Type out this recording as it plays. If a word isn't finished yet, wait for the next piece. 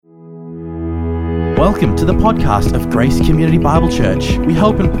Welcome to the podcast of Grace Community Bible Church. We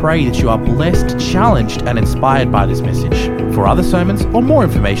hope and pray that you are blessed, challenged, and inspired by this message. For other sermons or more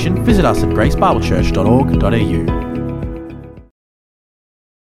information, visit us at gracebiblechurch.org.au.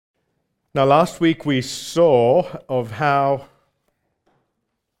 Now, last week we saw of how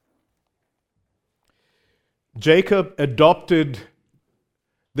Jacob adopted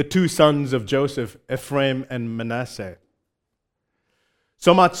the two sons of Joseph, Ephraim and Manasseh.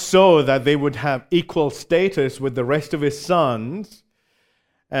 So much so that they would have equal status with the rest of his sons.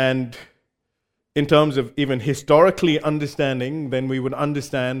 And in terms of even historically understanding, then we would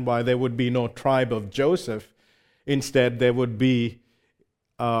understand why there would be no tribe of Joseph. Instead, there would be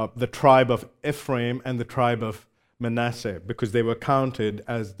the tribe of Ephraim and the tribe of Manasseh, because they were counted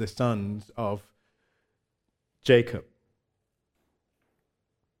as the sons of Jacob.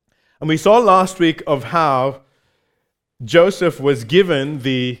 And we saw last week of how Joseph was given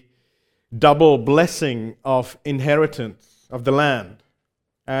the double blessing of inheritance of the land,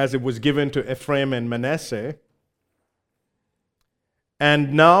 as it was given to Ephraim and Manasseh.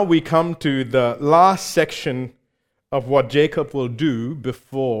 And now we come to the last section of what Jacob will do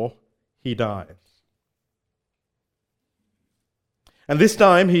before he dies. And this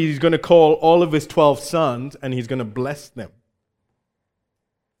time he's going to call all of his 12 sons and he's going to bless them.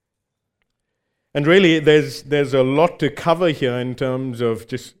 And really, there's a lot to cover here in terms of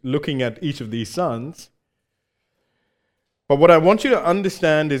just looking at each of these sons. But what I want you to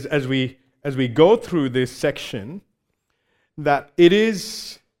understand is as we go through this section, that it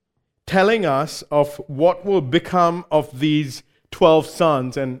is telling us of what will become of these 12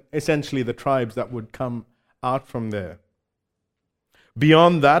 sons and essentially the tribes that would come out from there.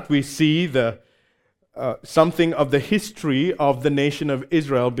 Beyond that, we see something of the history of the nation of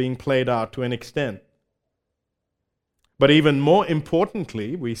Israel being played out to an extent. But even more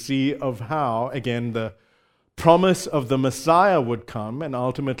importantly, we see of how, again, the promise of the Messiah would come, and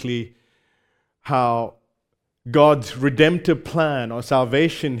ultimately how God's redemptive plan or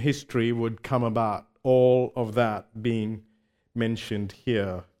salvation history would come about. All of that being mentioned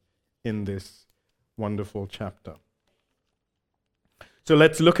here in this wonderful chapter. So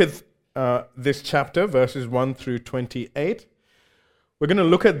let's look at this chapter, verses 1 through 28. We're going to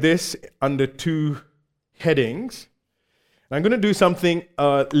look at this under two headings. And I'm going to do something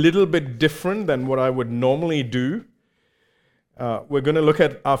a little bit different than what I would normally do. We're going to look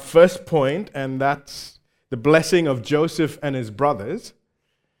at our first point, and that's the blessing of Joseph and his brothers,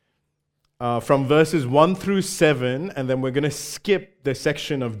 from verses 1 through 7, and then we're going to skip the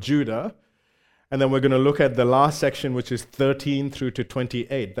section of Judah. And then we're going to look at the last section, which is 13 through to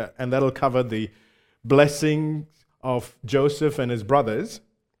 28. And that'll cover the blessings of Joseph and his brothers.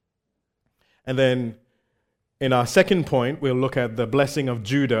 And then in our second point, we'll look at the blessing of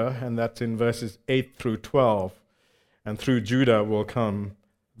Judah, and that's in verses 8 through 12. And through Judah will come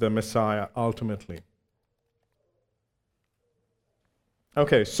the Messiah ultimately.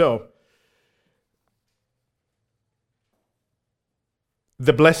 Okay, so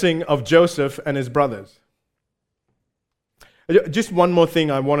the blessing of Joseph and his brothers. Just one more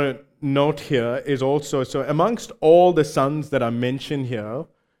thing I want to note here is also, so amongst all the sons that are mentioned here,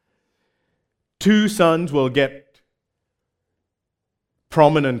 two sons will get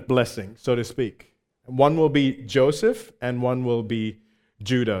prominent blessing, so to speak. One will be Joseph and one will be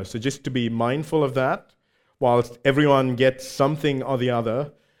Judah. So just to be mindful of that, whilst everyone gets something or the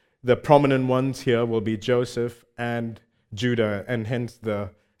other, the prominent ones here will be Joseph and Judah, and hence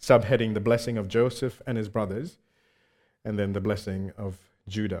the subheading, the blessing of Joseph and his brothers, and then the blessing of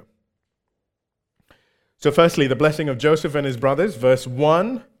Judah. So firstly, the blessing of Joseph and his brothers, verse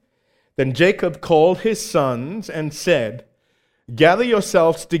 1, Then Jacob called his sons and said, Gather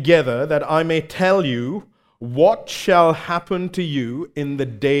yourselves together that I may tell you what shall happen to you in the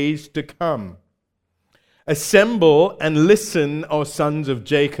days to come. Assemble and listen, O sons of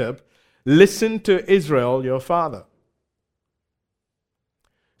Jacob, listen to Israel your father.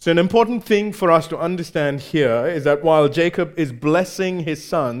 So an important thing for us to understand here is that while Jacob is blessing his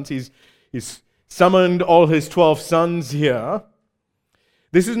sons, he's summoned all his 12 sons here,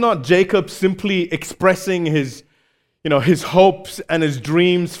 this is not Jacob simply expressing his hopes and his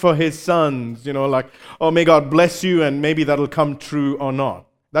dreams for his sons, like, oh, may God bless you, and maybe that'll come true or not.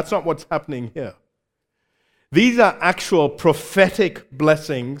 That's not what's happening here. These are actual prophetic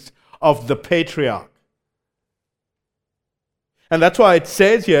blessings of the patriarch. And that's why it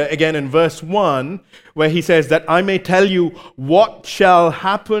says here, again in verse 1, where he says that I may tell you what shall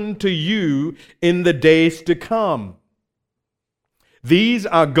happen to you in the days to come. These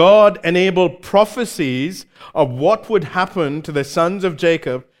are God-enabled prophecies of what would happen to the sons of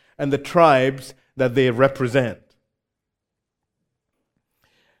Jacob and the tribes that they represent.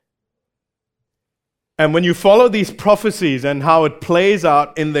 And when you follow these prophecies and how it plays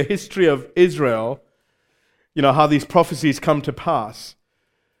out in the history of Israel, how these prophecies come to pass,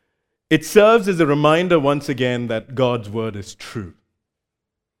 it serves as a reminder once again that God's word is true.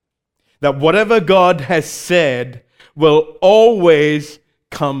 That whatever God has said will always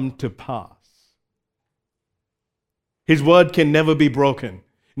come to pass. His word can never be broken.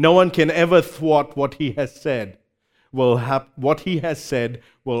 No one can ever thwart what he has said. What he has said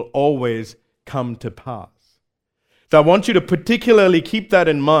will always come to pass. So I want you to particularly keep that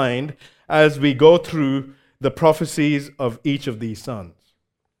in mind as we go through the prophecies of each of these sons.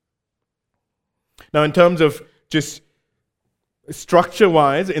 Now, in terms of just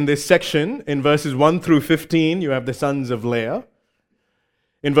structure-wise, in this section, in verses 1 through 15, you have the sons of Leah.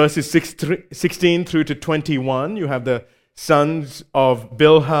 In verses 16 through to 21, you have the sons of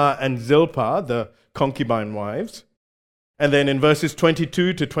Bilhah and Zilpah, the concubine wives. And then in verses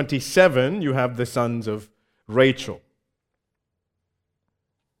 22 to 27, you have the sons of Rachel.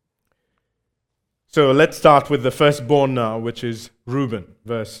 So let's start with the firstborn now, which is Reuben,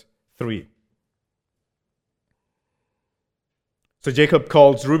 verse 3. So Jacob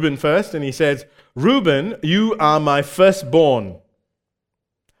calls Reuben first, and he says, "Reuben, you are my firstborn,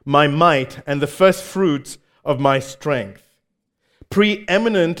 my might, and the first fruits of my strength,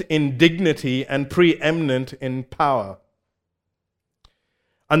 preeminent in dignity and preeminent in power.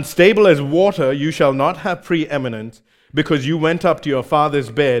 Unstable as water, you shall not have preeminence, because you went up to your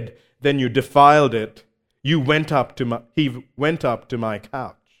father's bed, then you defiled it. He went up to my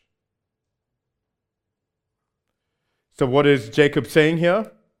couch." So what is Jacob saying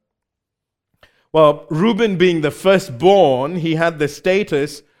here? Well, Reuben being the firstborn, he had the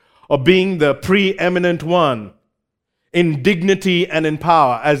status of being the preeminent one in dignity and in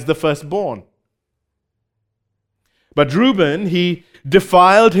power as the firstborn. But Reuben, he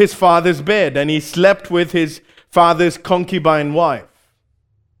defiled his father's bed and he slept with his father's concubine wife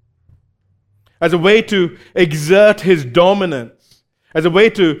as a way to exert his dominance, as a way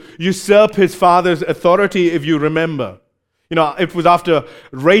to usurp his father's authority, if you remember. It was after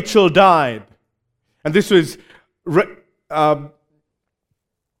Rachel died. And this was,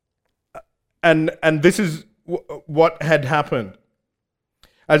 and this is what had happened.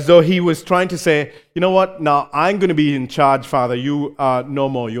 As though he was trying to say, you know what, now I'm going to be in charge, Father. You are no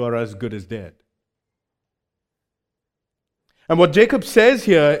more. You are as good as dead. And what Jacob says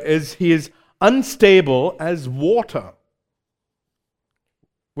here is he is unstable as water.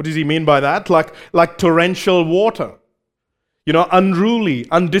 What does he mean by that? Like torrential water. Unruly,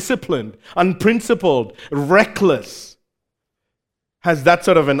 undisciplined, unprincipled, reckless. Has that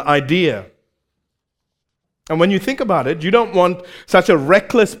sort of an idea. And when you think about it, you don't want such a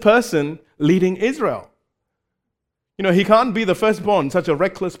reckless person leading Israel. He can't be the firstborn, such a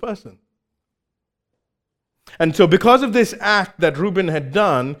reckless person. And so because of this act that Reuben had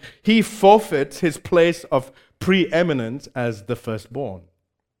done, he forfeits his place of preeminence as the firstborn.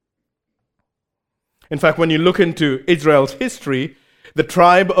 In fact, when you look into Israel's history, the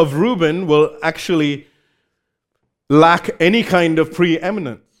tribe of Reuben will actually lack any kind of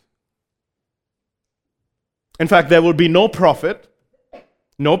preeminence. In fact, there will be no prophet,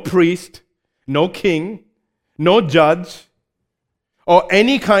 no priest, no king, no judge, or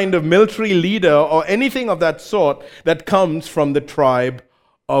any kind of military leader or anything of that sort that comes from the tribe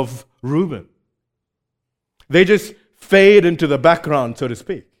of Reuben. They just fade into the background, so to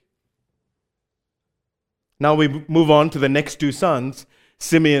speak. Now we move on to the next two sons,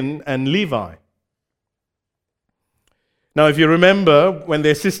 Simeon and Levi. Now if you remember, when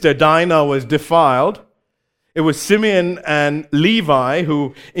their sister Dinah was defiled, it was Simeon and Levi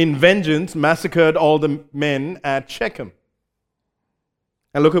who, in vengeance, massacred all the men at Shechem.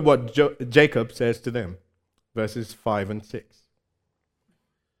 And look at what Jacob says to them, verses 5 and 6.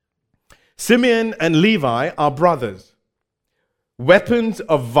 Simeon and Levi are brothers. Weapons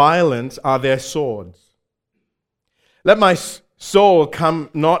of violence are their swords. Let my soul come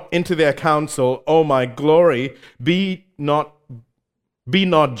not into their counsel, O my glory, be not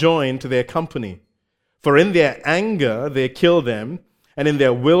joined to their company. For in their anger they kill them, and in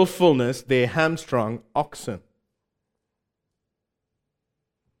their willfulness they hamstrung oxen.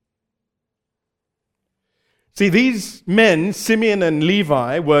 See, these men, Simeon and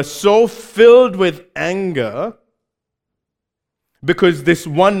Levi, were so filled with anger because this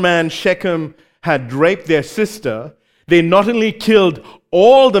one man, Shechem, had raped their sister. They not only killed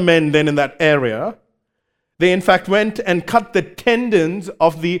all the men then in that area, they in fact went and cut the tendons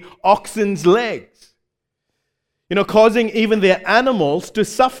of the oxen's legs, causing even their animals to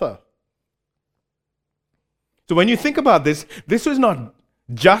suffer. So when you think about this, this was not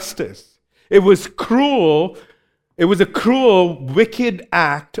justice. It was cruel. It was a cruel, wicked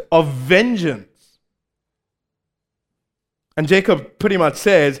act of vengeance. And Jacob pretty much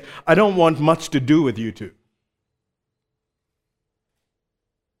says, I don't want much to do with you two.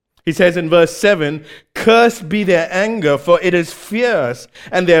 He says in verse 7, cursed be their anger, for it is fierce,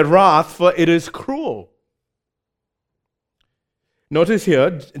 and their wrath, for it is cruel. Notice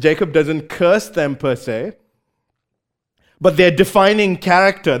here, Jacob doesn't curse them per se, but their defining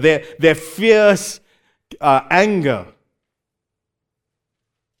character, their fierce anger.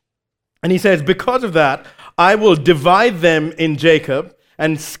 And he says, because of that, I will divide them in Jacob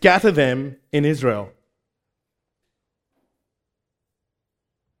and scatter them in Israel.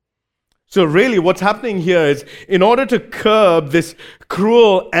 So really what's happening here is, in order to curb this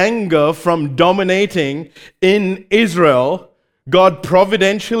cruel anger from dominating in Israel, God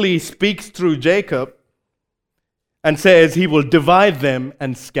providentially speaks through Jacob and says he will divide them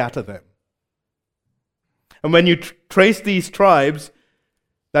and scatter them. And when you trace these tribes,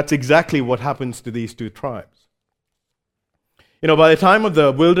 that's exactly what happens to these two tribes. By the time of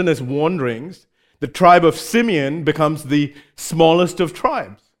the wilderness wanderings, the tribe of Simeon becomes the smallest of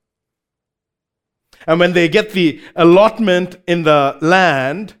tribes. And when they get the allotment in the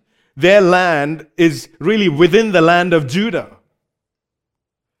land, their land is really within the land of Judah.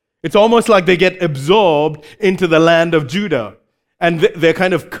 It's almost like they get absorbed into the land of Judah, and they're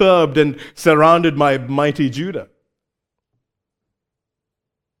kind of curbed and surrounded by mighty Judah.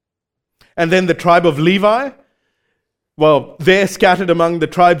 And then the tribe of Levi, well, they're scattered among the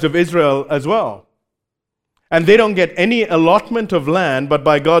tribes of Israel as well. And they don't get any allotment of land, but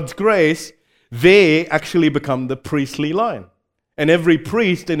by God's grace, they actually become the priestly line. And every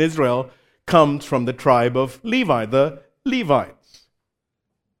priest in Israel comes from the tribe of Levi, the Levites.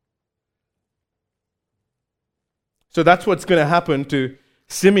 So that's what's going to happen to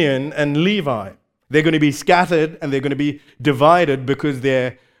Simeon and Levi. They're going to be scattered and they're going to be divided because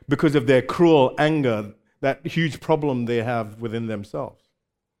of their cruel anger, that huge problem they have within themselves.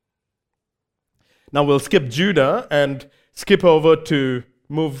 Now we'll skip Judah and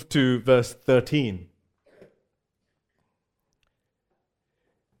move to verse 13.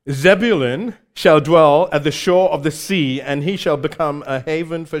 Zebulun shall dwell at the shore of the sea, and he shall become a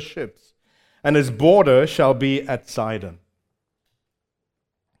haven for ships, and his border shall be at Sidon.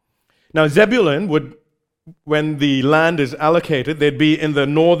 Now Zebulun would, when the land is allocated, they'd be in the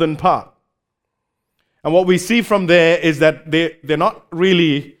northern part. And what we see from there is that they're not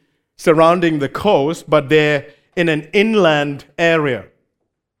really surrounding the coast, but they're in an inland area.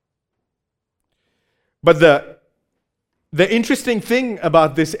 But the interesting thing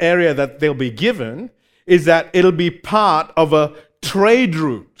about this area that they'll be given is that it'll be part of a trade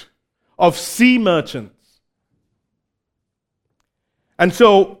route of sea merchants. And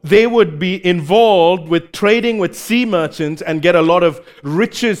so they would be involved with trading with sea merchants and get a lot of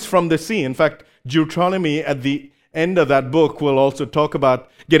riches from the sea. In fact, Deuteronomy at the end of that book will also talk about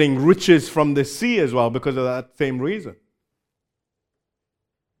getting riches from the sea as well because of that same reason.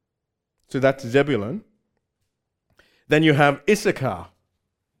 So that's Zebulun. Then you have Issachar.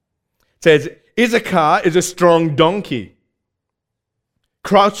 It says, Issachar is a strong donkey,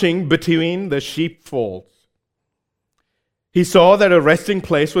 crouching between the sheepfolds. He saw that a resting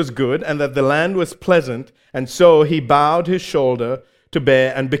place was good and that the land was pleasant, and so he bowed his shoulder to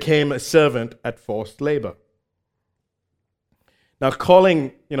bear and became a servant at forced labor. Now,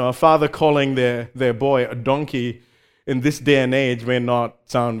 a father calling their boy a donkey in this day and age may not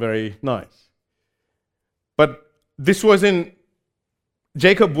sound very nice. But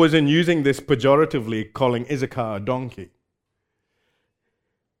Jacob wasn't using this pejoratively, calling Issachar a donkey.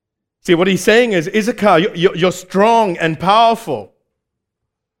 See, what he's saying is, Issachar, you're strong and powerful.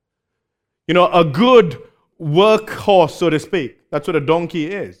 A good workhorse, so to speak. That's what a donkey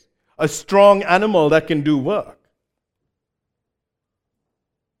is. A strong animal that can do work.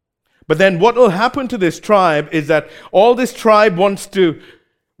 But then what will happen to this tribe is that all this tribe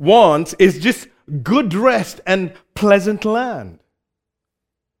wants is just good rest and pleasant land.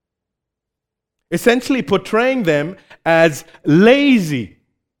 Essentially portraying them as lazy.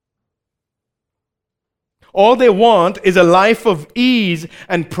 All they want is a life of ease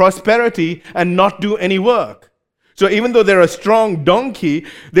and prosperity and not do any work. So even though they're a strong donkey,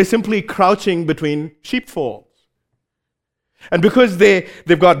 they're simply crouching between sheepfolds. And because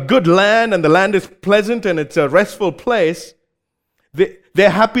they've got good land and the land is pleasant and it's a restful place, they're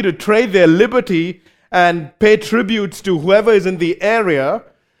happy to trade their liberty and pay tributes to whoever is in the area,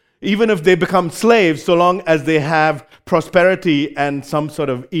 even if they become slaves, so long as they have prosperity and some sort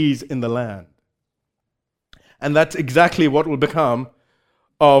of ease in the land. And that's exactly what will become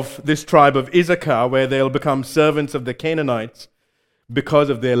of this tribe of Issachar, where they'll become servants of the Canaanites because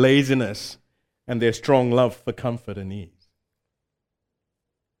of their laziness and their strong love for comfort and ease.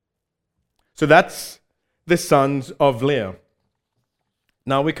 So that's the sons of Leah.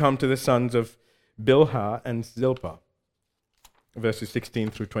 Now we come to the sons of Bilhah and Zilpah, verses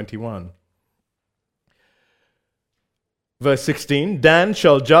 16 through 21. Verse 16, Dan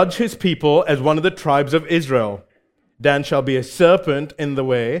shall judge his people as one of the tribes of Israel. Dan shall be a serpent in the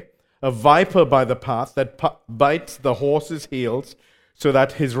way, a viper by the path that bites the horse's heels so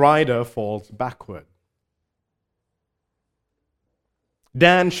that his rider falls backward.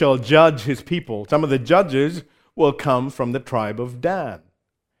 Dan shall judge his people. Some of the judges will come from the tribe of Dan.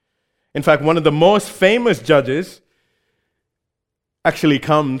 In fact, one of the most famous judges actually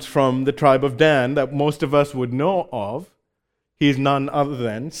comes from the tribe of Dan that most of us would know of. He is none other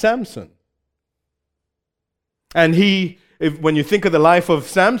than Samson. And when you think of the life of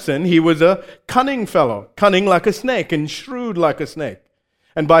Samson, he was a cunning fellow, cunning like a snake and shrewd like a snake.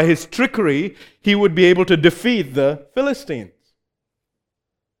 And by his trickery, he would be able to defeat the Philistines.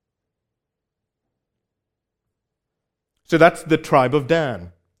 So that's the tribe of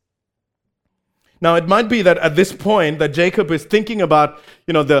Dan. Now, it might be that at this point that Jacob is thinking about,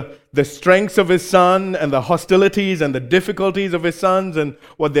 the strengths of his son and the hostilities and the difficulties of his sons and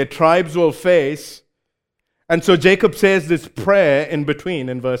what their tribes will face. And so Jacob says this prayer in between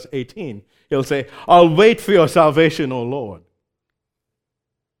in verse 18. He'll say, I'll wait for your salvation, O Lord.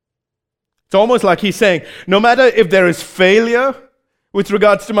 It's almost like he's saying, no matter if there is failure with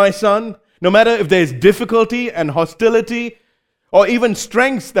regards to my son, no matter if there is difficulty and hostility or even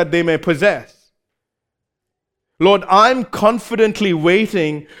strengths that they may possess, Lord, I'm confidently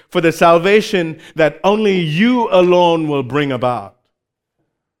waiting for the salvation that only you alone will bring about.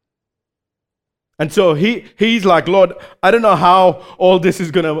 And so he's like, Lord, I don't know how all this is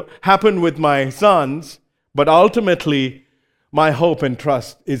going to happen with my sons, but ultimately my hope and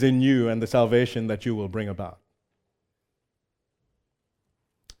trust is in you and the salvation that you will bring about.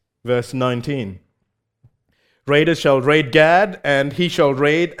 Verse 19. Raiders shall raid Gad, and he shall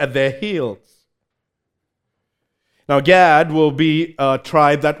raid at their heels. Now, Gad will be a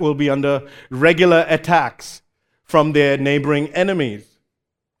tribe that will be under regular attacks from their neighboring enemies.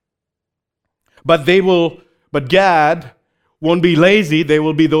 But Gad won't be lazy. They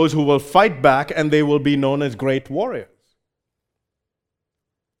will be those who will fight back, and they will be known as great warriors.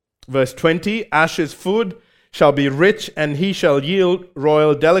 Verse 20, Asher's food shall be rich, and he shall yield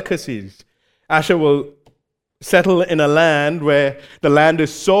royal delicacies. Asher will settle in a land where the land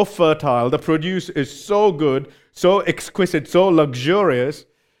is so fertile, the produce is so good, so exquisite, so luxurious,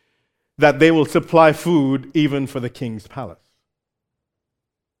 that they will supply food even for the king's palace.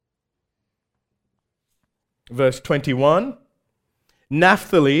 Verse 21,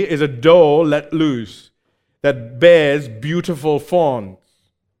 Naphtali is a doe let loose that bears beautiful fawns.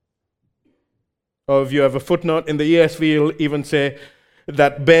 Or if you have a footnote in the ESV, it'll even say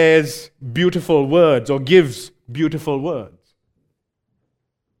that bears beautiful words or gives beautiful words.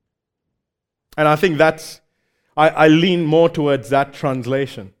 And I think I lean more towards that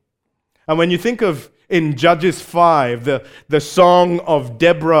translation. And when you think of in Judges 5, the song of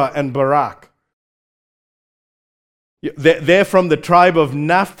Deborah and Barak, they're from the tribe of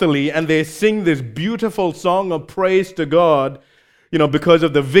Naphtali, and they sing this beautiful song of praise to God, because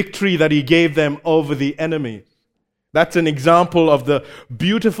of the victory that he gave them over the enemies. That's an example of the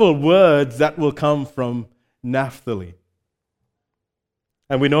beautiful words that will come from Naphtali.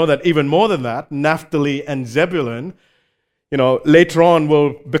 And we know that even more than that, Naphtali and Zebulun, later on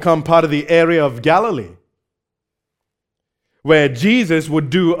will become part of the area of Galilee, where Jesus would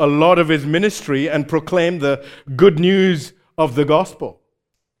do a lot of his ministry and proclaim the good news of the gospel.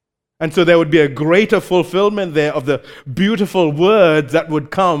 And so there would be a greater fulfillment there of the beautiful words that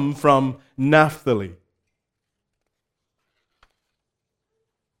would come from Naphtali.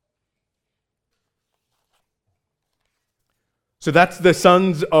 So that's the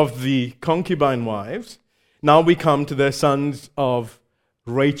sons of the concubine wives. Now we come to the sons of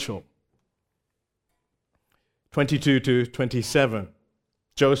Rachel. 22 to 27.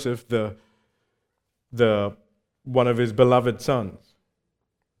 Joseph, the one of his beloved sons.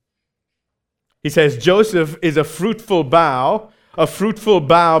 He says, Joseph is a fruitful bough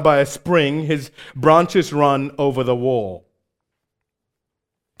by a spring. His branches run over the wall.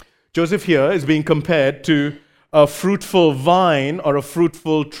 Joseph here is being compared to a fruitful vine or a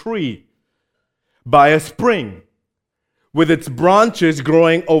fruitful tree by a spring with its branches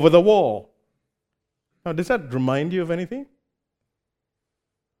growing over the wall. Now, does that remind you of anything?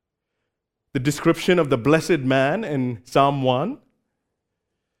 the description of the blessed man in Psalm 1,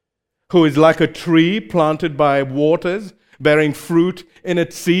 who is like a tree planted by waters, bearing fruit in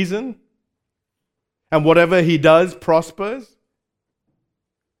its season, and whatever he does prospers?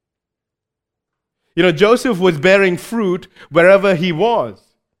 You know, Joseph was bearing fruit wherever he was.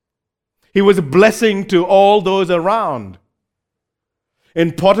 He was a blessing to all those around.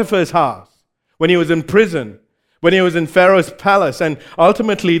 In Potiphar's house, when he was in prison, when he was in Pharaoh's palace, and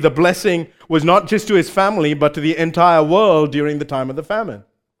ultimately the blessing was not just to his family, but to the entire world during the time of the famine.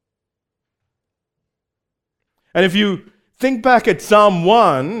 And if you think back at Psalm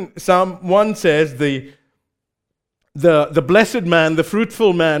 1, Psalm 1 says the blessed man, the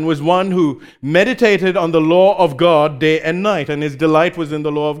fruitful man, was one who meditated on the law of God day and night, and his delight was in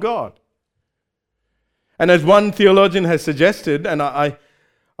the law of God. And as one theologian has suggested, and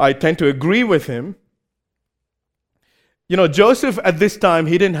I tend to agree with him, you know, Joseph at this time,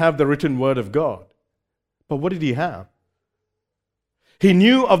 he didn't have the written word of God. But what did he have? He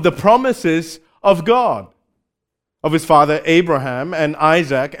knew of the promises of God, of his father Abraham and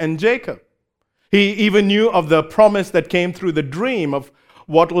Isaac and Jacob. He even knew of the promise that came through the dream of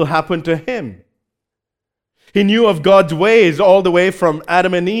what will happen to him. He knew of God's ways all the way from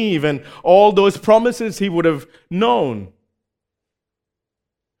Adam and Eve, and all those promises he would have known.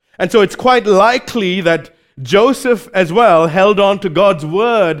 And so it's quite likely that Joseph as well held on to God's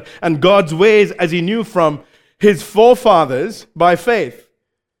word and God's ways as he knew from his forefathers by faith.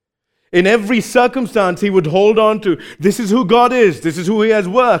 In every circumstance, he would hold on to, this is who God is, this is who he has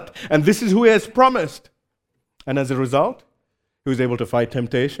worked, and this is who he has promised. And as a result, he was able to fight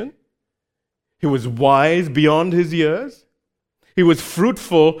temptation. He was wise beyond his years. He was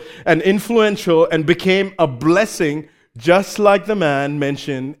fruitful and influential and became a blessing just like the man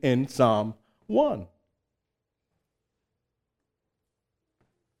mentioned in Psalm 1.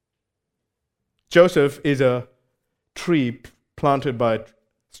 Joseph is a tree planted by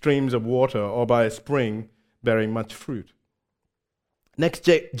streams of water or by a spring bearing much fruit. Next,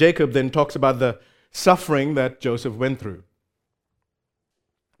 Jacob then talks about the suffering that Joseph went through.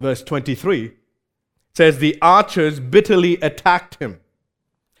 Verse 23 says, the archers bitterly attacked him,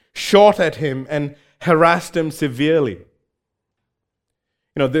 shot at him, and harassed him severely.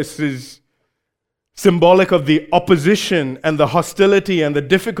 You know, this is symbolic of the opposition and the hostility and the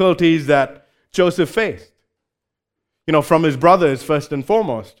difficulties that Joseph faced. You know, from his brothers first and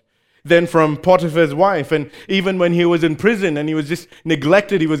foremost, then from Potiphar's wife, and even when he was in prison and he was just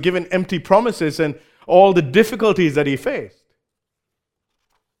neglected, he was given empty promises and all the difficulties that he faced.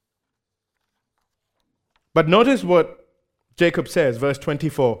 But notice what Jacob says, verse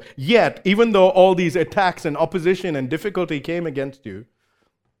 24. Yet, even though all these attacks and opposition and difficulty came against you,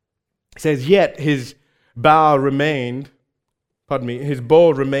 it says, yet his bow remained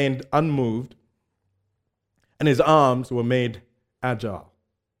unmoved, and his arms were made agile.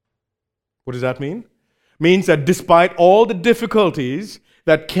 What does that mean? It means that despite all the difficulties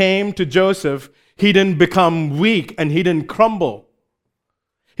that came to Joseph, he didn't become weak and he didn't crumble.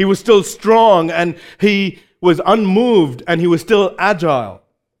 He was still strong and he was unmoved and he was still agile.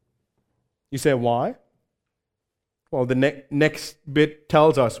 You say, why? Well, the next bit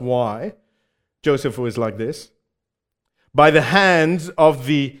tells us why Joseph was like this. By the hands of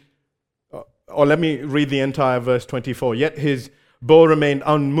let me read the entire verse 24. Yet his bow remained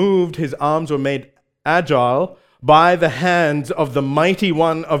unmoved, his arms were made agile by the hands of the mighty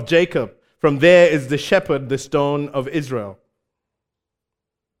one of Jacob. From there is the shepherd, the stone of Israel.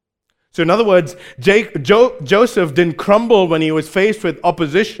 So in other words, Joseph didn't crumble when he was faced with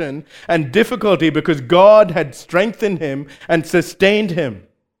opposition and difficulty because God had strengthened him and sustained him.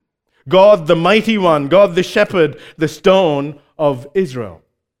 God the mighty one, God the shepherd, the stone of Israel.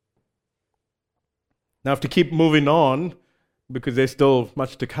 Now I have to keep moving on because there's still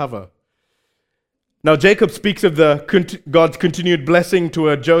much to cover. Now Jacob speaks of God's continued blessing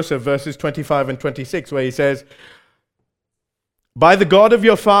toward Joseph, verses 25 and 26, where he says, by the God of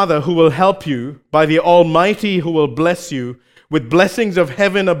your father who will help you, by the Almighty who will bless you, with blessings of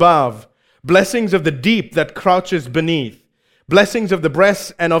heaven above, blessings of the deep that crouches beneath, blessings of the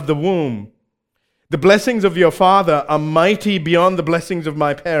breast and of the womb. The blessings of your father are mighty beyond the blessings of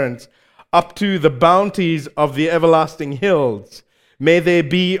my parents, up to the bounties of the everlasting hills. May they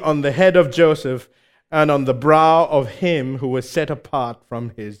be on the head of Joseph and on the brow of him who was set apart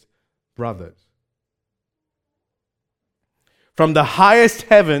from his brothers. From the highest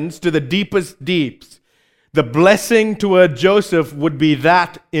heavens to the deepest deeps, the blessing toward Joseph would be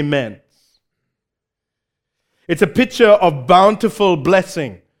that immense. It's a picture of bountiful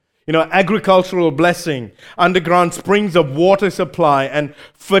blessing. Agricultural blessing, underground springs of water supply, and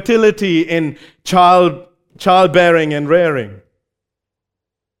fertility in childbearing and rearing.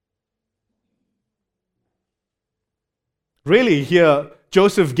 Really, here,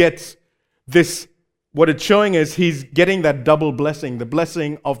 Joseph gets this, what it's showing is he's getting that double blessing, the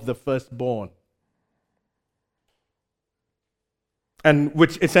blessing of the firstborn. And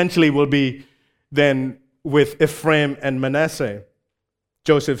which essentially will be then with Ephraim and Manasseh,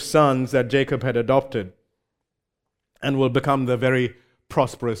 Joseph's sons that Jacob had adopted, and will become the very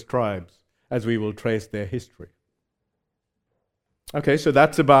prosperous tribes, as we will trace their history. Okay, so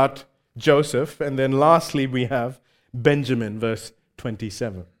that's about Joseph. And then lastly, we have Benjamin, verse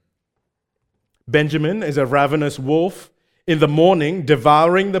 27. Benjamin is a ravenous wolf, in the morning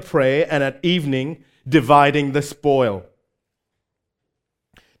devouring the prey, and at evening dividing the spoil.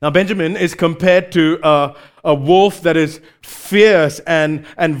 Now, Benjamin is compared to a wolf that is fierce and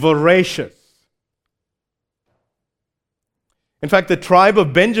voracious. In fact, the tribe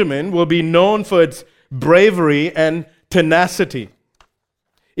of Benjamin will be known for its bravery and tenacity.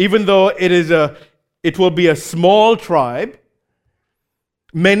 Even though it will be a small tribe,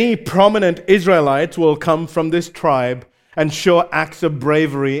 many prominent Israelites will come from this tribe and show acts of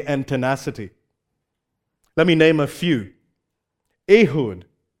bravery and tenacity. Let me name a few. Ehud.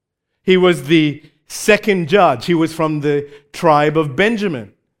 He was the second judge. He was from the tribe of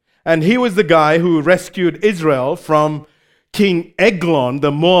Benjamin. And he was the guy who rescued Israel from King Eglon,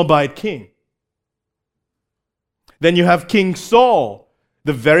 the Moabite king. Then you have King Saul,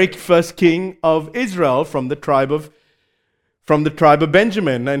 the very first king of Israel from the tribe of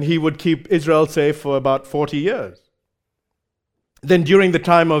Benjamin, and he would keep Israel safe for about 40 years. Then during the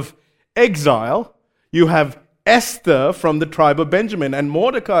time of exile, you have Esther from the tribe of Benjamin, and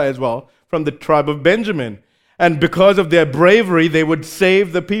Mordecai as well from the tribe of Benjamin. And because of their bravery, they would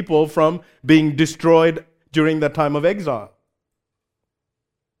save the people from being destroyed during that time of exile.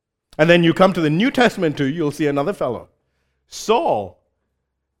 And then you come to the New Testament too, you'll see another fellow, Saul,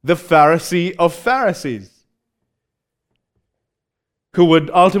 the Pharisee of Pharisees, who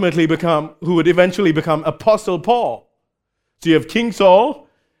would eventually become Apostle Paul. So you have King Saul,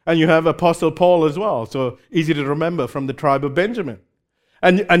 and you have Apostle Paul as well. So easy to remember, from the tribe of Benjamin.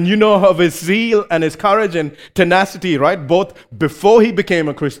 And you know of his zeal and his courage and tenacity, right? Both before he became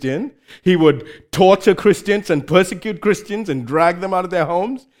a Christian, he would torture Christians and persecute Christians and drag them out of their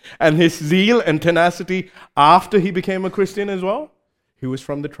homes. And his zeal and tenacity after he became a Christian as well. He was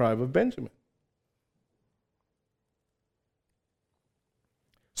from the tribe of Benjamin.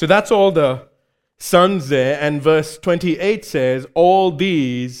 So that's all the sons there. And verse 28 says, all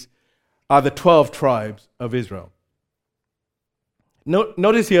these are the 12 tribes of Israel.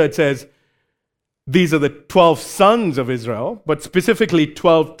 Notice here it says, these are the 12 sons of Israel, but specifically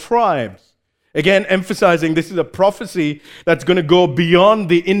 12 tribes. Again, emphasizing this is a prophecy that's going to go beyond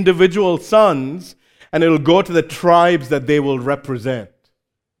the individual sons, and it'll go to the tribes that they will represent.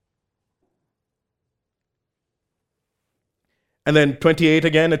 And then 28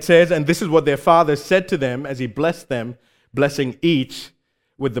 again, it says, and this is what their father said to them as he blessed them, blessing each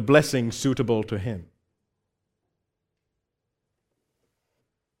with the blessing suitable to him.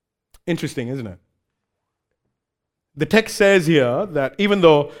 Interesting, isn't it? The text says here that even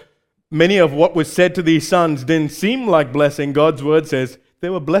though many of what was said to these sons didn't seem like blessing, God's word says they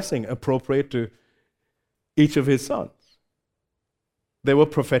were blessing appropriate to each of his sons. They were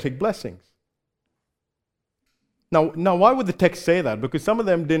prophetic blessings. Now, why would the text say that? Because some of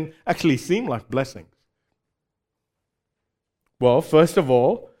them didn't actually seem like blessings. Well, first of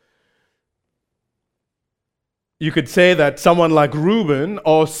all, you could say that someone like Reuben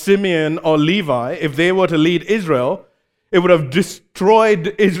or Simeon or Levi, if they were to lead Israel, it would have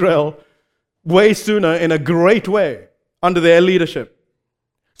destroyed Israel way sooner in a great way under their leadership.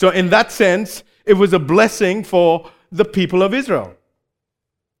 So in that sense, it was a blessing for the people of Israel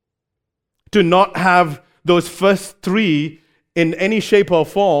to not have those first three in any shape or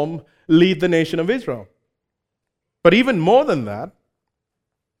form lead the nation of Israel. But even more than that,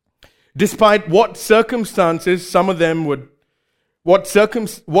 despite what circumstances some of them would, what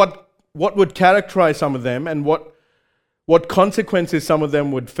would characterize some of them, and what consequences some of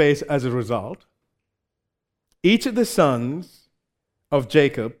them would face as a result, each of the sons of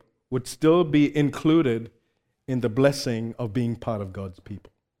Jacob would still be included in the blessing of being part of God's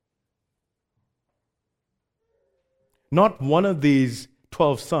people. Not one of these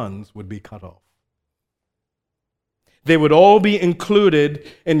 12 sons would be cut off. They would all be included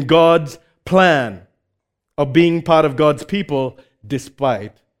in God's plan of being part of God's people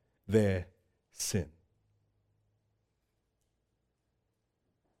despite their sin.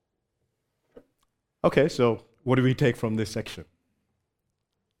 Okay, so what do we take from this section?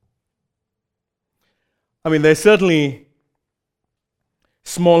 I mean, there's certainly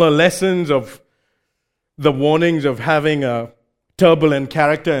smaller lessons of the warnings of having a turbulent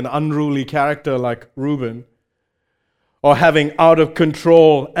character, an unruly character like Reuben, or having out of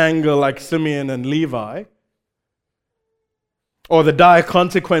control anger like Simeon and Levi, or the dire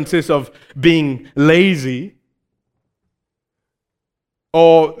consequences of being lazy,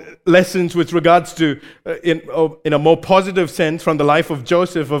 or lessons with regards to, in a more positive sense, from the life of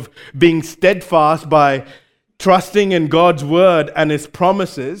Joseph, of being steadfast by trusting in God's word and his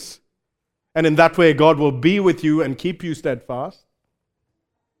promises, and in that way God will be with you and keep you steadfast.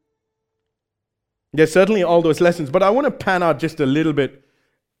 There's certainly all those lessons, but I want to pan out just a little bit,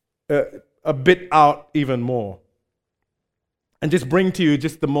 a bit out even more, and just bring to you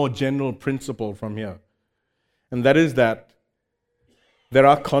just the more general principle from here. And that is that there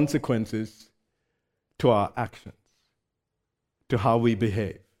are consequences to our actions, to how we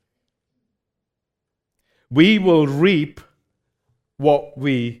behave. We will reap what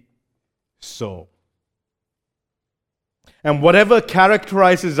we sow. And whatever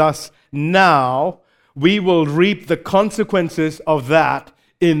characterizes us now, we will reap the consequences of that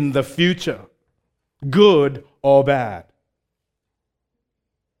in the future, good or bad.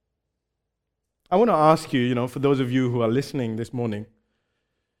 I want to ask you, for those of you who are listening this morning,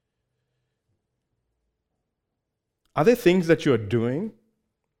 are there things that you are doing,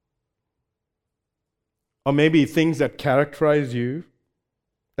 or maybe things that characterize you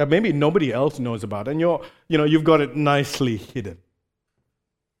that maybe nobody else knows about, and you've got it nicely hidden?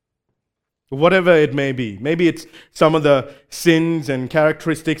 Whatever it may be. Maybe it's some of the sins and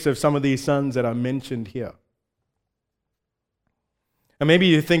characteristics of some of these sons that are mentioned here. And maybe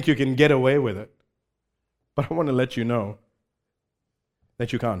you think you can get away with it, but I want to let you know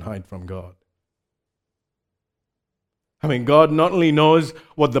that you can't hide from God. I mean, God not only knows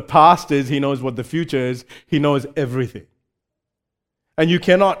what the past is, he knows what the future is. He knows everything. And you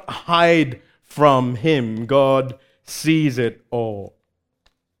cannot hide from him. God sees it all.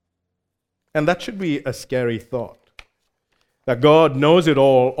 And that should be a scary thought. That God knows it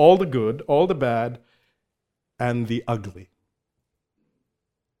all the good, all the bad, and the ugly.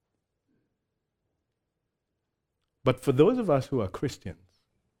 But for those of us who are Christians,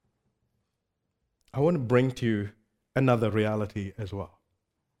 I want to bring to you another reality as well.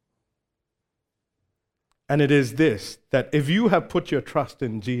 And it is this, that if you have put your trust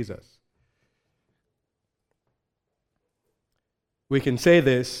in Jesus, we can say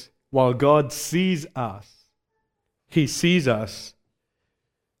this, while God sees us, he sees us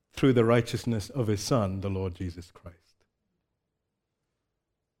through the righteousness of his Son, the Lord Jesus Christ.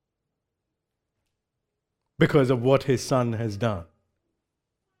 Because of what his Son has done.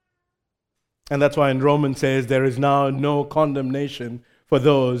 And that's why in Romans says there is now no condemnation for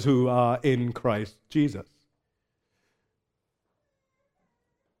those who are in Christ Jesus.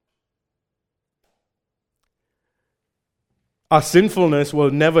 Our sinfulness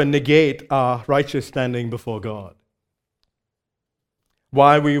will never negate our righteous standing before God.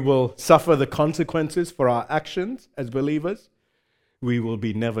 While we will suffer the consequences for our actions as believers, we will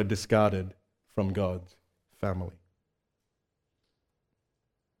be never discarded from God's family.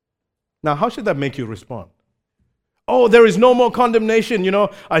 Now, how should that make you respond? Oh, there is no more condemnation.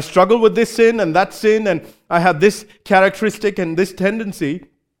 I struggle with this sin, and I have this characteristic and this tendency.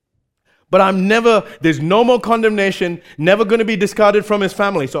 But there's no more condemnation, never going to be discarded from his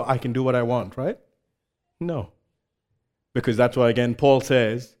family, so I can do what I want, right? No. Because that's why, again, Paul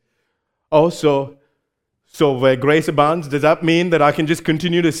says, so where grace abounds, does that mean that I can just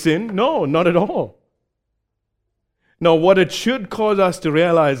continue to sin? No, not at all. No, what it should cause us to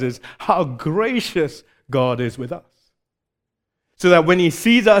realize is how gracious God is with us. So that when he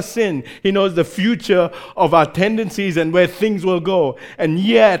sees our sin, he knows the future of our tendencies and where things will go. And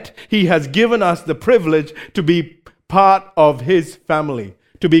yet, he has given us the privilege to be part of his family,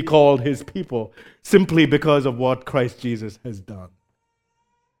 to be called his people, simply because of what Christ Jesus has done.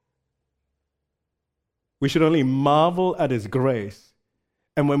 We should only marvel at his grace.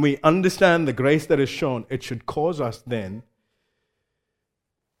 And when we understand the grace that is shown, it should cause us then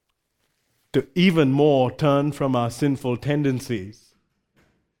to even more turn from our sinful tendencies,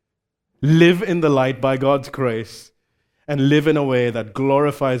 live in the light by God's grace, and live in a way that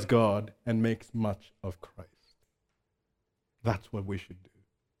glorifies God and makes much of Christ. That's what we should do.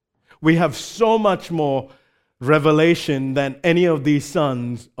 We have so much more revelation than any of these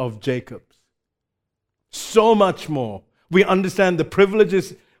sons of Jacob. So much more. We understand the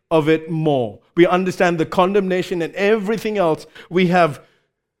privileges of it more. We understand the condemnation and everything else. We have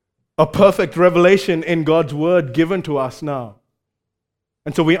a perfect revelation in God's word given to us now.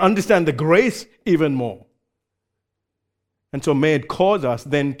 And so we understand the grace even more. And so may it cause us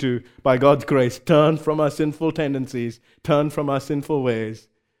then to, by God's grace, turn from our sinful tendencies, turn from our sinful ways,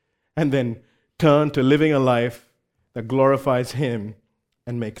 and then turn to living a life that glorifies Him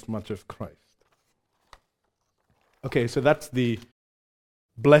and makes much of Christ. Okay, so that's the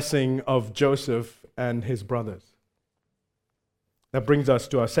blessing of Joseph and his brothers. That brings us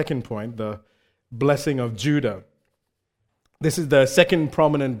to our second point, the blessing of Judah. This is the second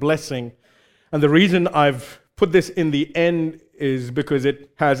prominent blessing. And the reason I've put this in the end is because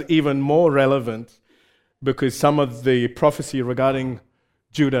it has even more relevance, because some of the prophecy regarding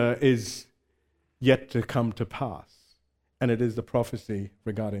Judah is yet to come to pass. And it is the prophecy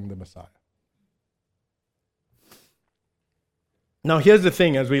regarding the Messiah. Now here's the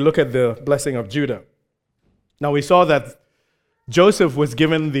thing as we look at the blessing of Judah. Now we saw that Joseph was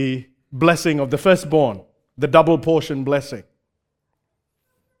given the blessing of the firstborn, the double portion blessing.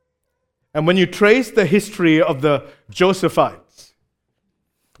 And when you trace the history of the Josephites,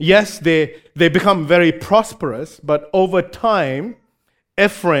 yes, they become very prosperous, but over time,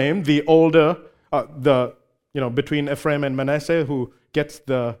 Ephraim, the older, between Ephraim and Manasseh, who gets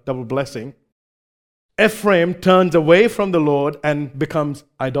the double blessing, Ephraim turns away from the Lord and becomes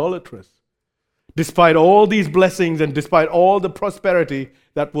idolatrous, despite all these blessings and despite all the prosperity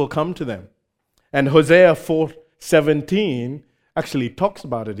that will come to them. And Hosea 4:17 actually talks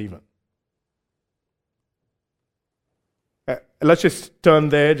about it even. Let's just turn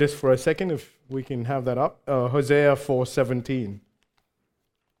there just for a second, if we can have that up. Hosea 4:17.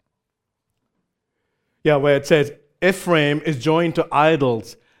 Yeah, where it says, Ephraim is joined to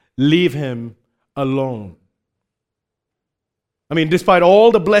idols, leave him alone. I mean, despite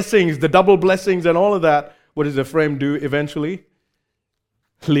all the blessings, the double blessings and all of that, what does Ephraim do eventually?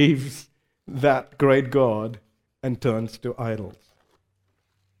 Leaves that great God and turns to idols.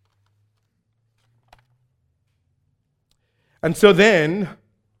 And so then,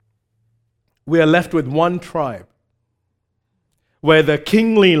 we are left with one tribe, where the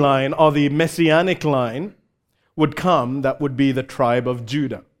kingly line or the messianic line would come, that would be the tribe of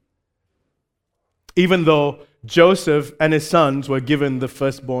Judah. Even though Joseph and his sons were given the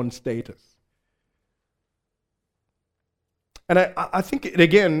firstborn status. And I think it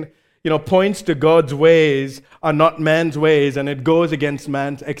again, points to God's ways are not man's ways, and it goes against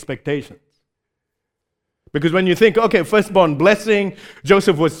man's expectations. Because when you think, okay, firstborn blessing,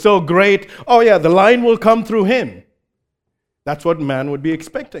 Joseph was so great, oh yeah, the line will come through him. That's what man would be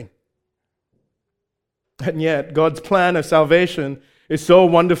expecting. And yet, God's plan of salvation is so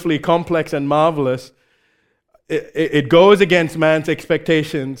wonderfully complex and marvelous. It goes against man's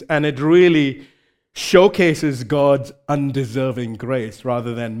expectations, and it really showcases God's undeserving grace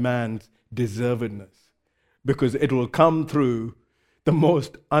rather than man's deservedness. Because it will come through the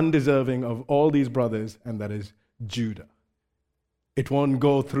most undeserving of all these brothers, and that is Judah. It won't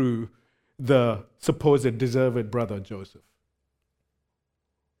go through the supposed deserved brother Joseph.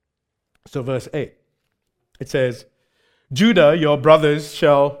 So verse 8, it says, Judah, your brothers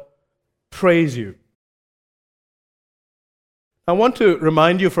shall praise you. I want to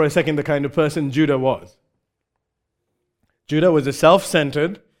remind you for a second the kind of person Judah was. Judah was a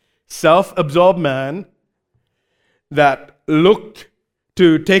self-centered, self-absorbed man that looked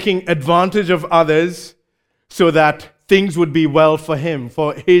to taking advantage of others so that things would be well for him,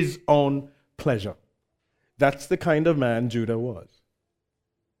 for his own pleasure. That's the kind of man Judah was.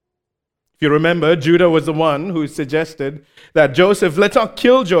 If you remember, Judah was the one who suggested that Joseph, let's not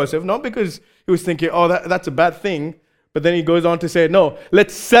kill Joseph, not because he was thinking, that's a bad thing, but then he goes on to say, no,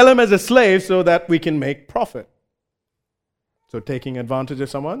 let's sell him as a slave so that we can make profit. So taking advantage of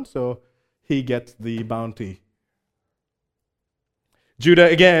someone, so he gets the bounty. Judah,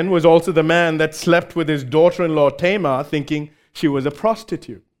 again, was also the man that slept with his daughter-in-law Tamar, thinking she was a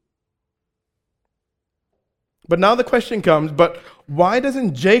prostitute. But now the question comes, but why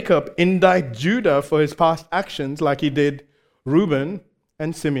doesn't Jacob indict Judah for his past actions like he did Reuben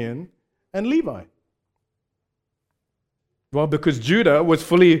and Simeon and Levi? Well, because Judah was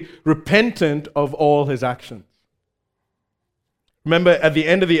fully repentant of all his actions. Remember at the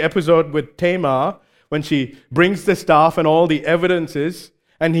end of the episode with Tamar, when she brings the staff and all the evidences,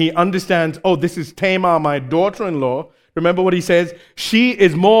 and he understands, this is Tamar, my daughter-in-law. Remember what he says? She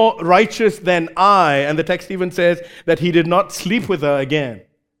is more righteous than I. And the text even says that he did not sleep with her again.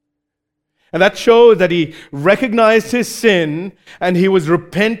 And that shows that he recognized his sin and he was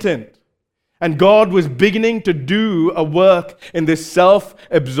repentant. And God was beginning to do a work in this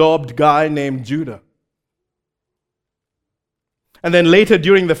self-absorbed guy named Judah. And then later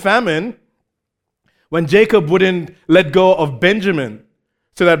during the famine, when Jacob wouldn't let go of Benjamin,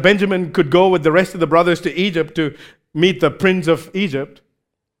 so that Benjamin could go with the rest of the brothers to Egypt to meet the prince of Egypt,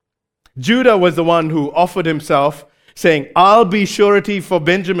 Judah was the one who offered himself, saying, I'll be surety for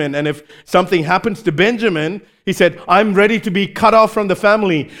Benjamin. And if something happens to Benjamin, he said, I'm ready to be cut off from the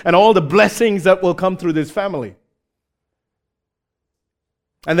family and all the blessings that will come through this family.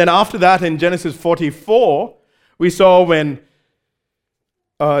 And then after that, in Genesis 44, we saw when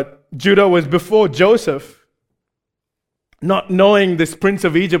Judah was before Joseph, not knowing this prince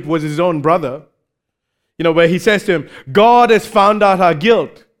of Egypt was his own brother, where he says to him, God has found out our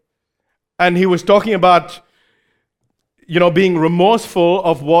guilt. And he was talking about, being remorseful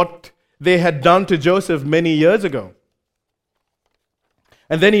of what they had done to Joseph many years ago.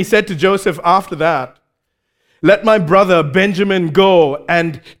 And then he said to Joseph after that, let my brother Benjamin go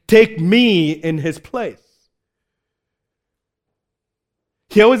and take me in his place.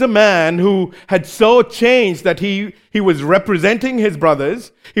 Here was a man who had so changed that he was representing his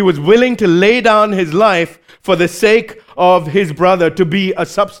brothers. He was willing to lay down his life for the sake of his brother, to be a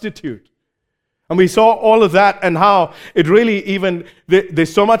substitute. And we saw all of that and how it really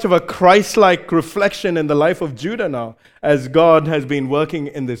there's so much of a Christ-like reflection in the life of Judah now, as God has been working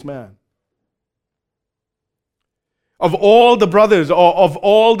in this man. Of all the brothers, or of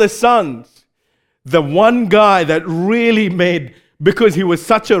all the sons, the one guy that really made, because he was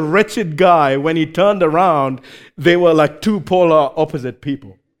such a wretched guy, when he turned around, they were like two polar opposite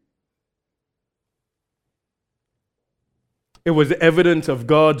people. It was evidence of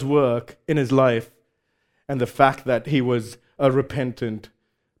God's work in his life and the fact that he was a repentant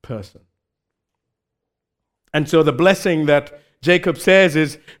person. And so the blessing that Jacob says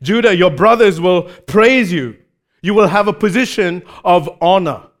is, Judah, your brothers will praise you. You will have a position of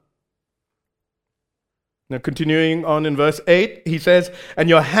honor. Now, continuing on in verse 8, he says, and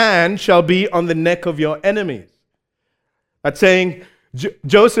your hand shall be on the neck of your enemies. That's saying,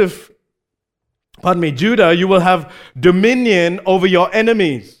 Judah, you will have dominion over your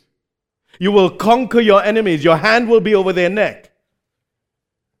enemies. You will conquer your enemies. Your hand will be over their neck.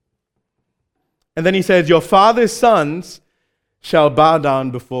 And then he says, your father's sons shall bow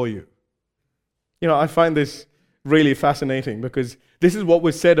down before you. I find this really fascinating, because this is what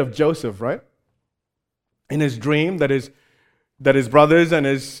was said of Joseph, right? In his dream, that his brothers and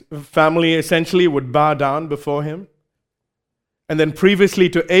his family essentially would bow down before him. And then previously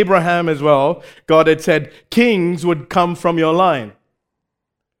to Abraham as well, God had said, kings would come from your line.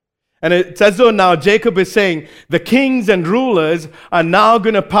 And it's as though now Jacob is saying, the kings and rulers are now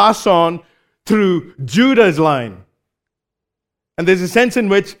going to pass on through Judah's line. And there's a sense in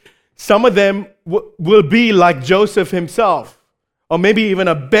which some of them will be like Joseph himself, or maybe even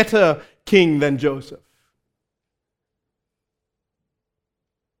a better king than Joseph.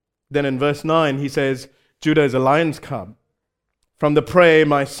 Then in verse 9, he says, Judah is a lion's cub. From the prey,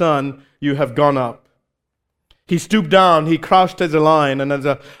 my son, you have gone up. He stooped down, he crouched as a lion, and as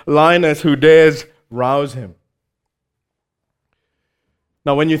a lioness who dares rouse him.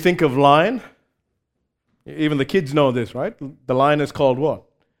 Now, when you think of lion, even the kids know this, right? The lion is called what?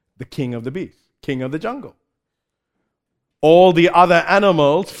 The king of the beasts, king of the jungle. All the other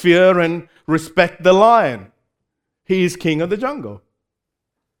animals fear and respect the lion. He is king of the jungle.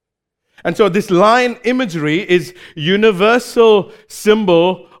 And so this lion imagery is universal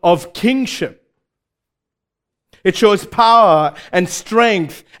symbol of kingship. It shows power and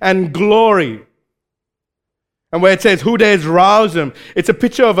strength and glory. And where it says, who dares rouse him? It's a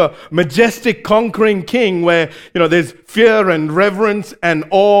picture of a majestic conquering king where, there's fear and reverence and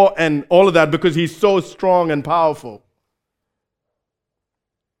awe and all of that because he's so strong and powerful.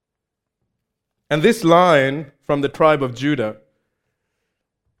 And this lion from the tribe of Judah,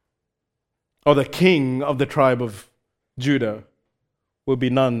 or the king of the tribe of Judah, will be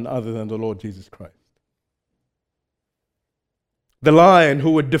none other than the Lord Jesus Christ. The lion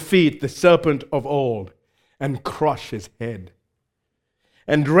who would defeat the serpent of old and crush his head,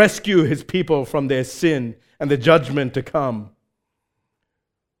 and rescue his people from their sin and the judgment to come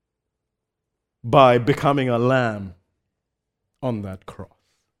by becoming a lamb on that cross.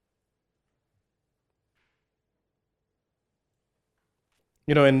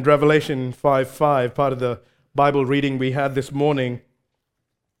 In Revelation 5:5, part of the Bible reading we had this morning,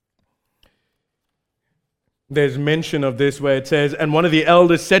 there's mention of this where it says, and one of the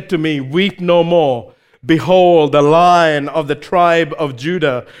elders said to me, weep no more. Behold, the Lion of the tribe of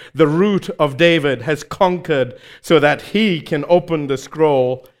Judah, the Root of David, has conquered so that he can open the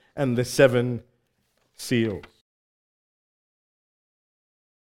scroll and the 7 seals.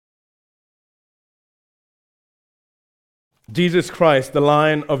 Jesus Christ, the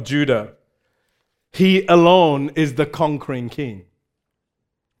Lion of Judah, he alone is the conquering king.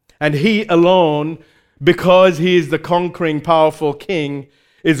 And he alone, because he is the conquering, powerful king,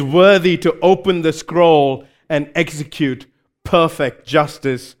 is worthy to open the scroll and execute perfect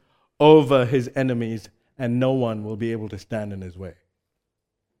justice over his enemies, and no one will be able to stand in his way.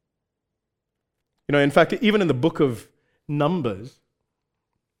 In fact, even in the book of Numbers,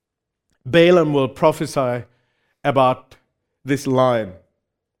 Balaam will prophesy about this lion,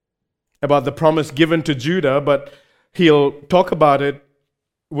 about the promise given to Judah, but he'll talk about it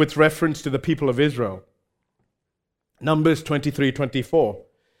with reference to the people of Israel. Numbers 23:24.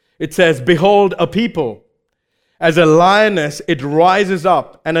 It says, "Behold, a people, as a lioness it rises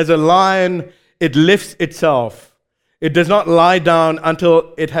up, and as a lion it lifts itself. It does not lie down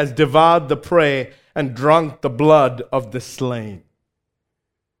until it has devoured the prey and drunk the blood of the slain."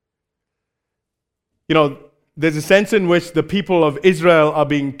 There's a sense in which the people of Israel are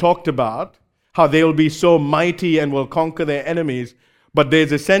being talked about, how they will be so mighty and will conquer their enemies. But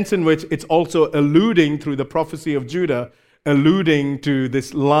there's a sense in which it's also alluding through the prophecy of Judah, alluding to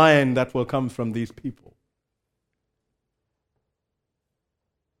this lion that will come from these people.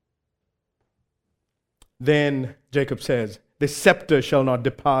 Then Jacob says, "The scepter shall not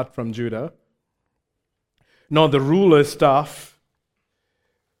depart from Judah, nor the ruler's staff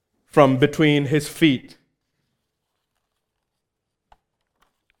from between his feet."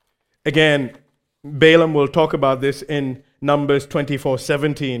 Again, Balaam will talk about this in Numbers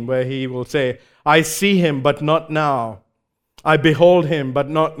 24:17, where he will say, "I see him, but not now. I behold him, but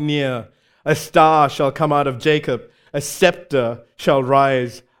not near. A star shall come out of Jacob. A scepter shall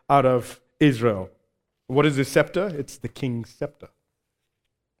rise out of Israel." What is the scepter? It's the king's scepter.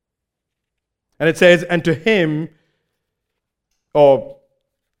 And it says, "And to him," or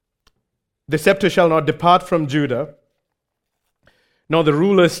 "the scepter shall not depart from Judah, nor the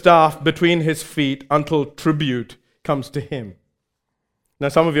ruler's staff between his feet until tribute comes to him." Now,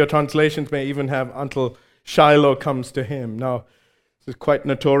 some of your translations may even have "until Shiloh comes to him." Now, this is quite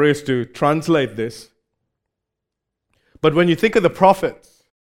notorious to translate this. But when you think of the prophets,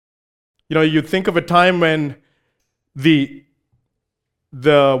 you think of a time when the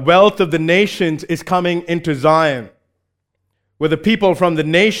wealth of the nations is coming into Zion, where the people from the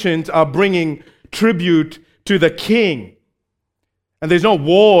nations are bringing tribute to the king. And there's no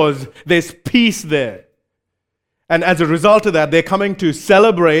wars, there's peace there. And as a result of that, they're coming to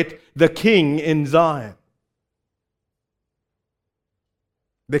celebrate the king in Zion.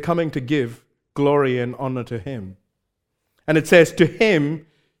 They're coming to give glory and honor to him. And it says, "To him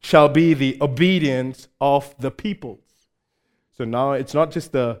shall be the obedience of the peoples." So now it's not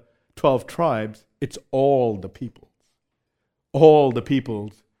just the 12 tribes, it's all the peoples. All the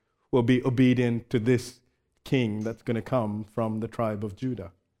peoples will be obedient to this king that's going to come from the tribe of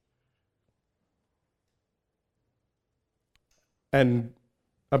Judah. And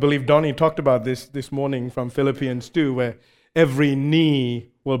I believe Donnie talked about this morning from Philippians 2, where every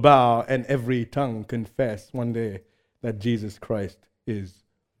knee will bow and every tongue confess one day that Jesus Christ is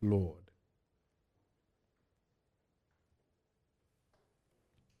Lord.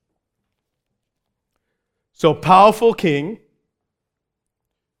 So, powerful king.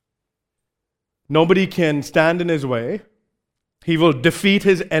 Nobody can stand in his way. He will defeat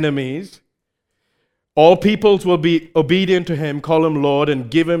his enemies. All peoples will be obedient to him, call him Lord, and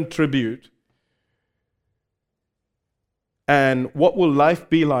give him tribute. And what will life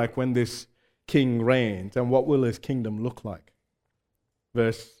be like when this king reigns? And what will his kingdom look like?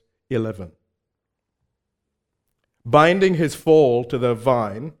 Verse 11. "Binding his foal to the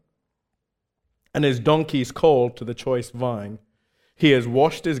vine, and his donkey's colt to the choice vine, he has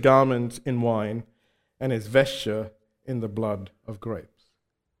washed his garments in wine, and his vesture in the blood of grapes."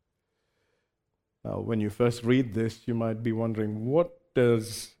 Now, when you first read this, you might be wondering, what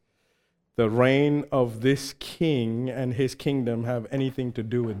does the reign of this king and his kingdom have anything to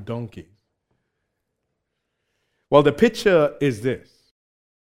do with donkeys? Well, the picture is this.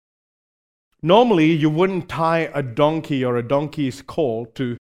 Normally, you wouldn't tie a donkey or a donkey's colt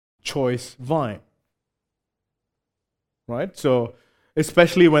to choice vine. Right? So,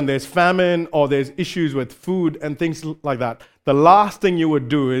 especially when there's famine or there's issues with food and things like that, the last thing you would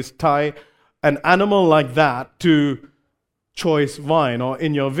do is tie an animal like that to choice vine or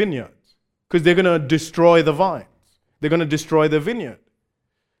in your vineyards, because they're going to destroy the vines. They're going to destroy the vineyard.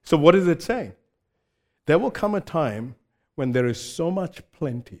 So what is it saying? There will come a time when there is so much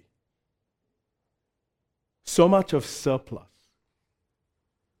plenty, so much of surplus,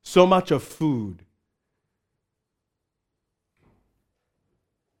 so much of food,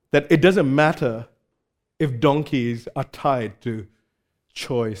 that it doesn't matter if donkeys are tied to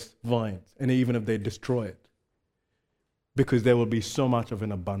choice vines, and even if they destroy it, because there will be so much of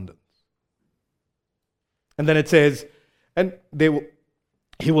an abundance. And then it says, and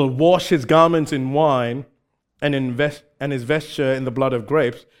he will wash his garments in wine and his vesture in the blood of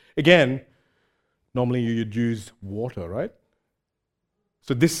grapes. Again, normally you'd use water, right?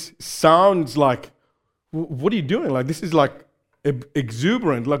 So this sounds like, what are you doing? Like, this is like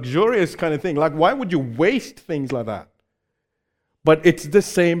exuberant, luxurious kind of thing. Like, why would you waste things like that? But it's the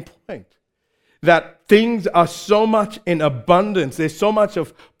same point, that things are so much in abundance, there's so much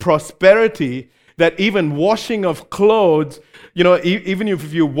of prosperity, that even washing of clothes, even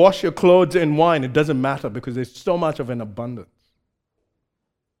if you wash your clothes in wine, it doesn't matter because there's so much of an abundance.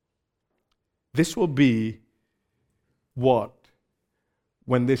 This will be what,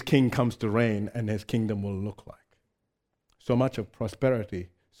 when this king comes to reign, and his kingdom will look like. So much of prosperity,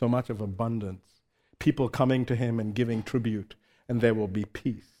 so much of abundance, people coming to him and giving tribute, and there will be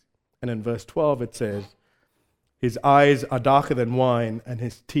peace. And in verse 12 it says, his eyes are darker than wine, and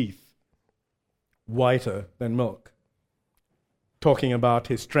his teeth whiter than milk. Talking about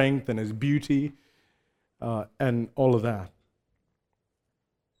his strength and his beauty and all of that.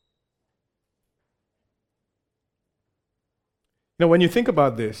 Now, when you think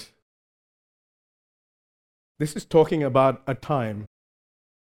about this is talking about a time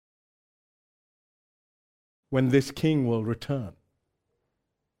when this king will return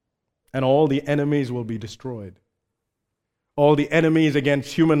and all the enemies will be destroyed. All the enemies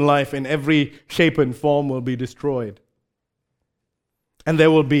against human life in every shape and form will be destroyed. And there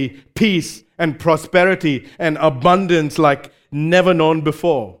will be peace and prosperity and abundance like never known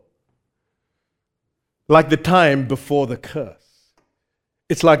before. Like the time before the curse.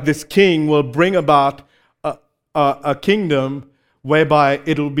 It's like this king will bring about a kingdom whereby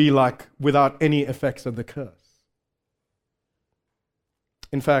it'll be like without any effects of the curse.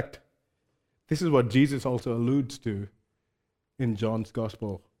 In fact, this is what Jesus also alludes to in John's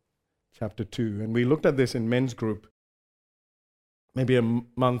Gospel, chapter 2. And we looked at this in men's group maybe a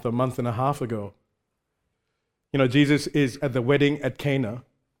month and a half ago. Jesus is at the wedding at Cana.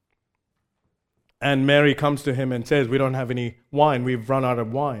 And Mary comes to him and says, we don't have any wine. We've run out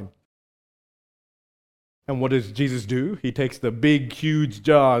of wine. And what does Jesus do? He takes the big, huge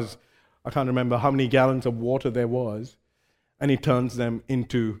jars. I can't remember how many gallons of water there was. And he turns them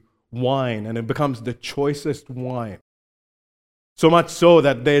into wine. And it becomes the choicest wine. So much so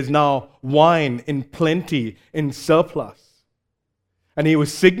that there's now wine in plenty, in surplus. And he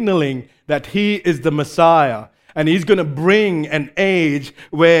was signaling that he is the Messiah. And he's going to bring an age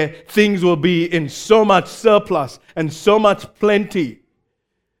where things will be in so much surplus and so much plenty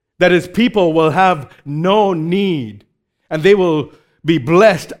that his people will have no need. And they will be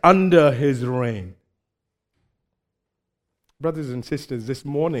blessed under his reign. Brothers and sisters, this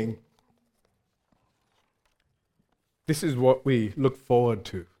morning, this is what we look forward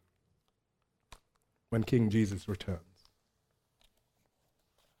to when King Jesus returns.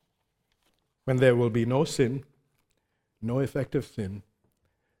 When there will be no sin, no effect of sin,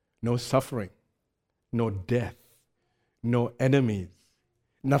 no suffering, no death, no enemies,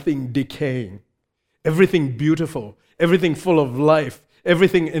 nothing decaying, everything beautiful, everything full of life,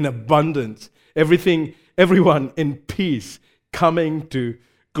 everything in abundance, everyone in peace, coming to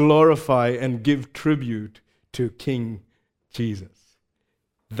glorify and give tribute to King Jesus.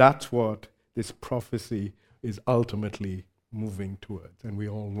 That's what this prophecy is ultimately moving towards, and we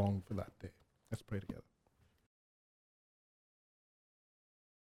all long for that day. Let's pray together.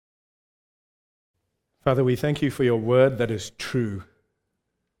 Father, we thank you for your word that is true.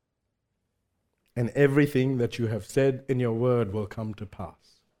 And everything that you have said in your word will come to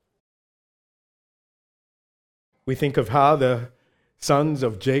pass. We think of how the sons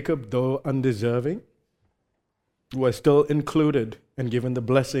of Jacob, though undeserving, were still included and given the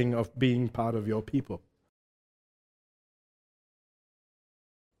blessing of being part of your people.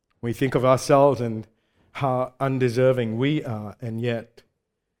 We think of ourselves and how undeserving we are, and yet,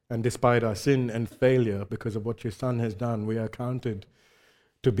 and despite our sin and failure, because of what your Son has done, we are counted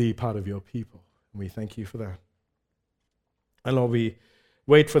to be part of your people. And we thank you for that. And Lord, we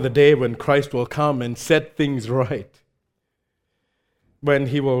wait for the day when Christ will come and set things right, when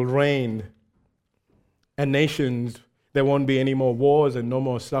he will reign, and nations, there won't be any more wars and no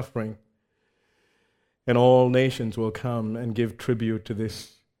more suffering, and all nations will come and give tribute to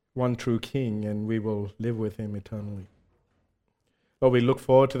this one true King, and we will live with him eternally. Lord, we look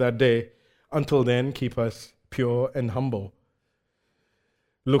forward to that day. Until then, keep us pure and humble,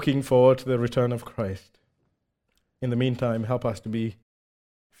 looking forward to the return of Christ. In the meantime, help us to be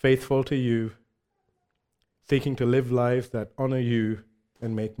faithful to you seeking to live lives that honor you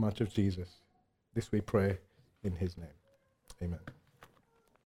and make much of Jesus. This we pray in his name. Amen.